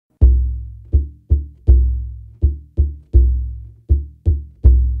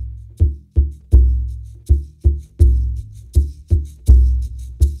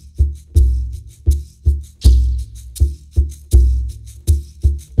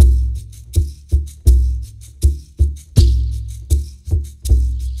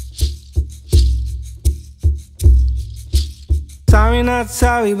sorry, not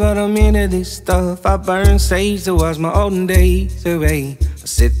sorry, but I'm into this stuff. I burn sage to watch my olden days away. I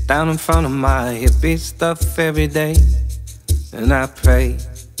sit down in front of my hippie stuff every day, and I pray.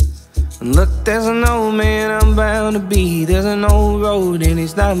 And look, there's an old man I'm bound to be. There's an old road and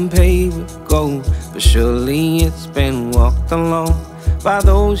it's not paved with gold, but surely it's been walked alone by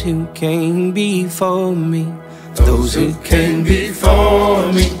those who came before me. Those who came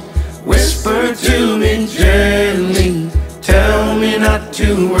before me whisper to me gently, tell me not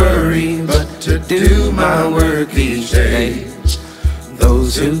to worry, but to do my work each day.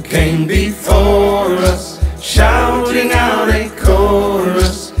 Those who came before us, shouting out a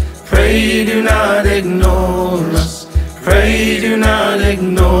chorus, pray do not ignore us, pray do not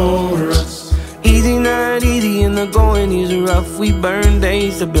ignore us. Easy, not easy, and the going is rough. We burn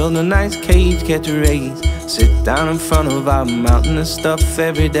days to build a nice cage, catch a raise, sit down in front of our mountain of stuff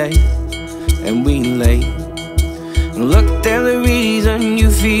every day, and we lay. Look, there's a reason you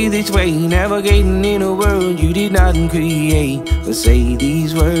feel this way, navigating in a world you did not create. But say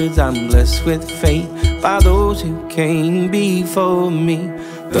these words, I'm blessed with faith by those who came before me.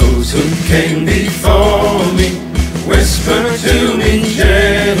 Those who came before me whisper to me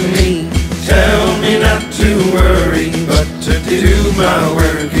gently, tell me not to worry, but to do my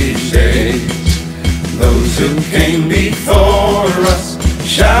work each day. Those who came before us,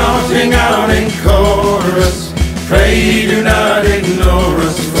 shouting out in chorus, pray do not ignore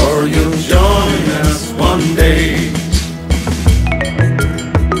us, for you'll join us one day.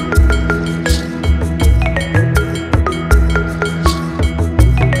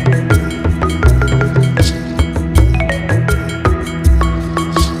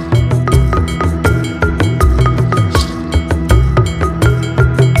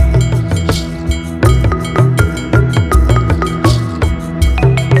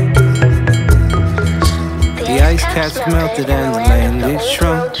 Cats melted and the land is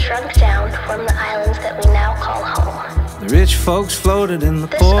shrunk. Shrunk down to form the islands that we now call home. The rich folks floated and the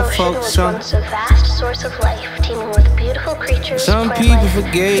poor folks sunk. This ocean was once a vast source of life, teeming with beautiful creatures. Some people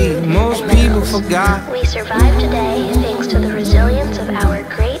forgave, most people forgot. We survive today thanks to the resilience of our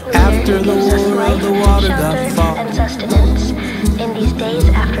great leader. After the war of the water got fought, and sustenance in these days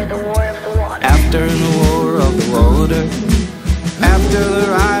after the war of the water. After the war of the water, after the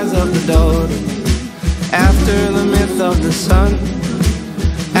rise of the daughter, after the myth of the sun,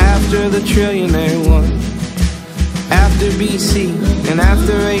 after the trillionaire one, after BC and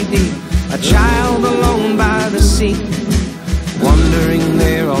after AD, a child alone by the sea, wandering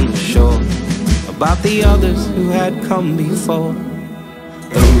there on the shore, about the others who had come before.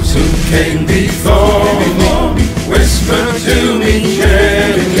 Those who came before me whisper to me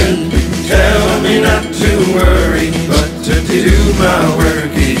gently, tell me not to worry, but to do my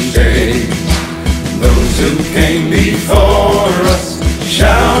work each day. Those who came before us,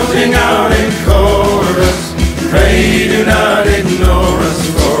 shouting out in chorus, pray do not ignore us,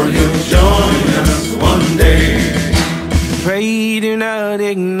 for you'll join us one day. Pray do not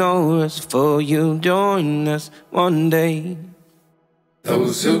ignore us, for you'll join us one day.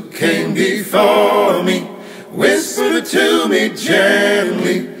 Those who came before me whisper to me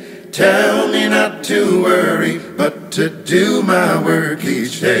gently, tell me not to worry, but to do my work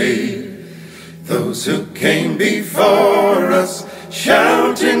each day. Those who came before us,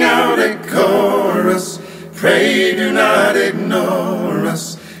 shouting out a chorus, pray do not ignore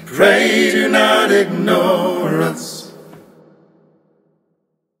us, pray do not ignore us.